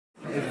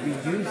This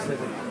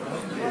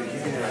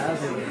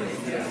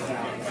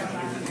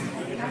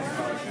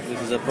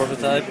is a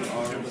prototype.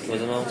 It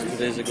was announced 2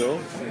 days ago.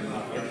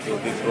 It will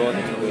be brought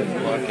to the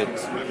market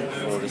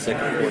for the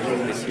second quarter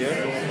of this year.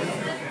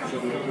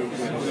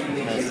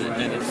 It has the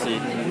NFC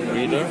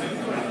reader.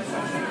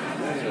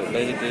 So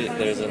basically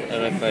there is an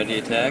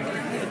RFID tag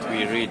that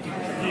we read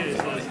with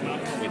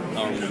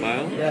our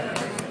mobile.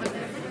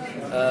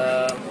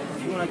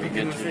 We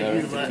get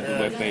directed to the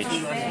web page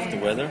of the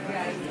weather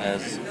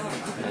as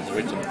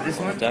written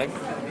on the tag.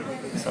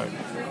 Sorry.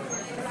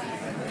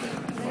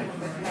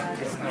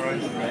 It's an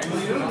orange brand,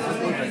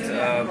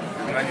 but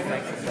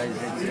manufactured by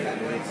ZTE.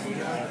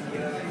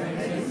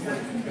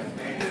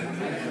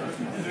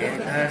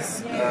 It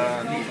has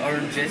the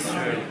orange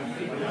gesture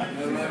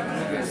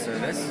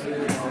service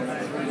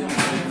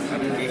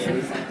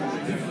application,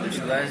 which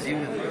allows you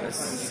with a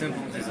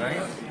simple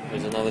design.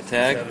 There's another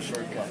tag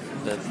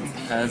that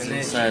has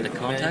inside a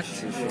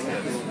contact.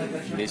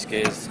 In this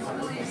case,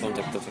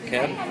 contact of a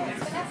cab.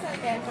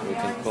 We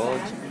can call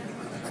it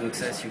To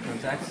access your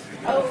contacts.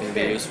 It can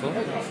be useful. No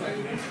worries.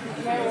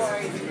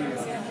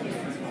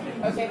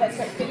 Okay, that's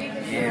right.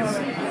 Yes.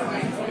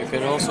 You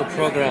can also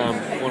program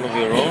one of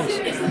your own.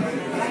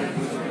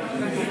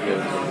 Your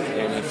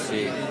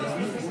NFC.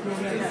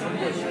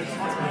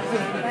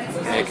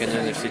 Make an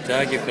NFC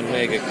tag. You can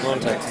make a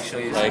contact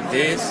like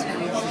this.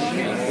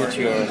 And put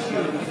your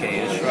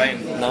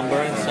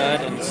number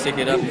inside and stick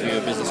it up to your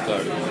business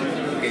card.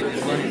 Okay,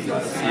 this one is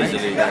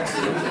Easily.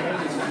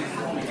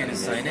 you can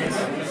assign it.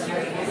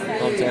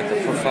 Contact, a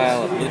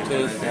profile, a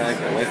Bluetooth tag, a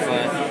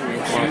Wi-Fi,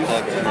 smart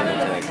tag, or another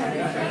tag.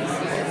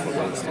 For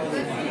instance.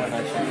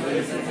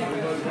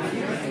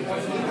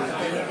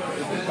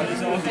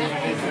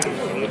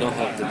 We don't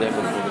have the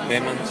demo for the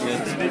payment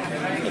yet,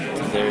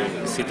 but they're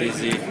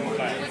CTZ.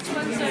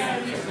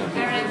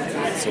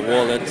 It's a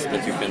wallet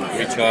that you can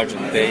recharge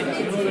and pay.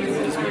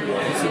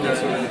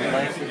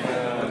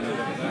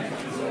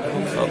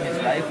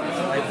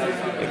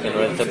 You can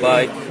rent a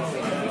bike,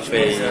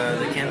 pay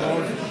The candle,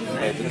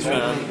 the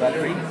tram,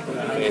 battery,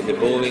 pay the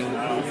bowling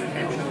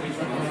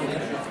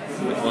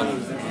with one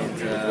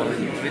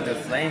with the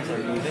flames or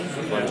moving.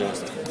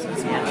 just. So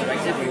it's more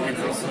interactive. You can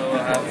also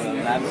have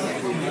maps.